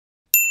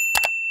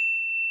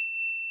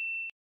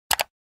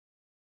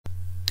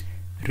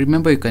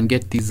Remember, you can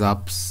get these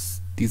app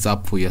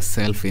for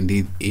yourself and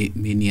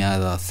many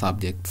other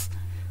subjects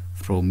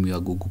from your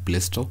Google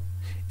Play Store.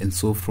 And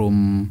so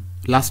from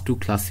last 2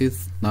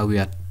 classes, now we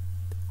are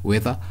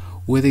weather.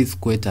 Weather is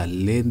quite a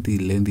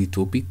lengthy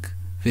topic,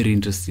 very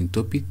interesting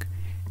topic.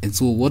 And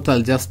so what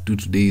I'll just do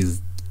today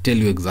is tell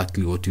you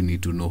exactly what you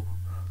need to know.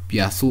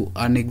 Yeah, so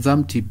an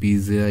exam tip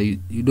is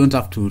you don't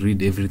have to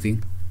read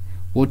everything.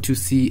 What you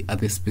see at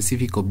the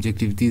specific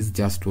objective, this is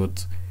just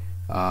what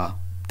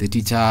the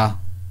teacher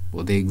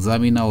or the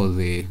examiner or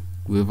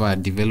whoever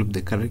developed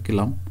the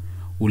curriculum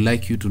would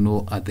like you to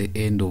know at the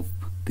end of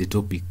the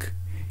topic.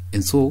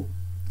 And so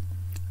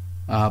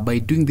by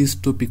doing this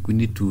topic, we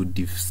need to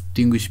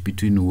distinguish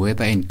between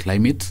weather and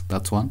climate.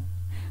 That's one.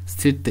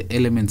 State the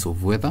elements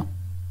of weather.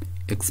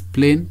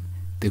 Explain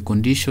the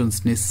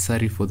conditions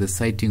necessary for the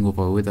siting of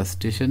a weather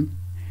station.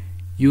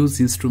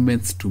 Use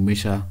instruments to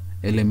measure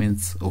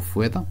elements of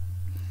weather.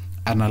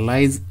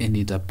 Analyze and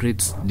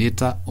interpret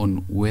data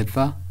on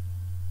weather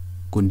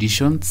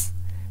conditions.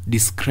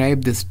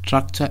 Describe the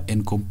structure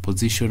and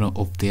composition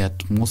of the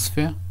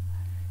atmosphere.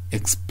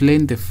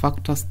 Explain the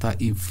factors that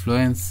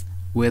influence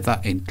weather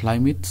and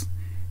climate.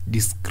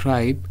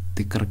 Describe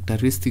the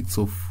characteristics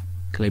of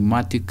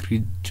climatic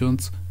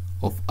regions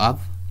of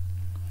Earth.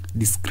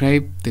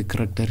 Describe the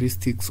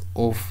characteristics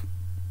of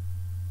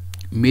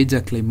major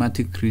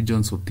climatic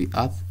regions of the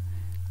Earth.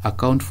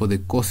 Account for the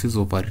causes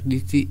of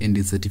aridity and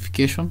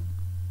desertification.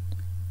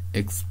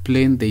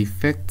 Explain the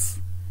effects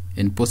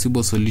and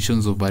possible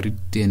solutions of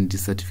aridity and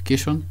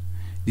desertification.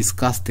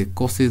 Discuss the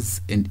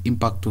causes and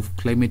impact of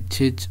climate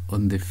change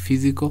on the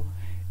physical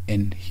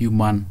and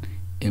human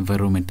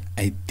environment.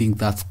 I think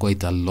that's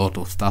quite a lot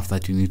of stuff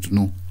that you need to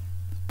know,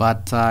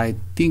 but I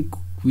think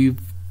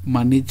we've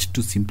managed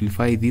to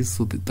simplify this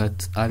so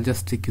that I'll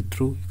just take you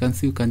through. You can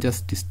see you can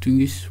just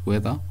distinguish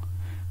weather.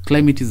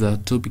 Climate is a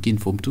topic in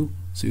Form 2,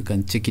 so you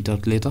can check it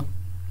out later.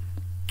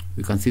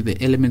 You can see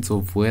the elements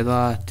of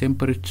weather,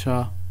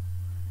 temperature,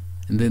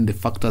 and then the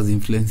factors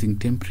influencing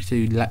temperature.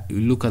 You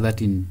look at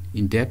that in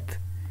depth.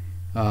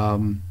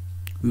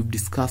 We've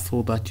discussed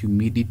all that: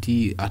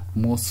 humidity,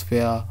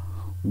 atmosphere,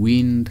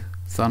 wind,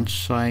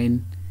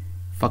 sunshine,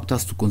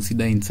 factors to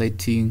consider in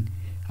siting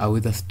a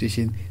weather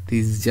station.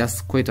 There's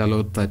just quite a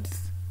lot that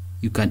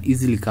you can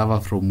easily cover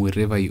from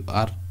wherever you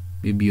are.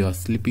 Maybe you are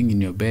sleeping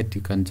in your bed,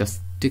 you can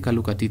just take a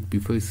look at it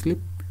before you sleep,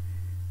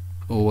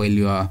 or while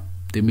you are in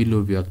the middle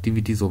of your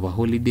activities of a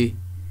holiday.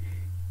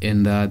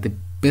 And the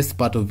best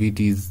part of it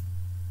is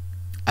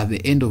at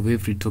the end of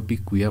every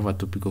topic we have a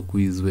topical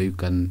quiz where you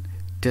can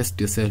test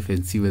yourself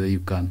and see whether you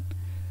can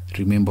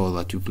remember all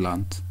that you've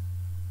learned.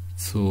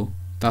 So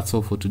that's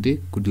all for today.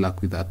 Good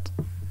luck with that.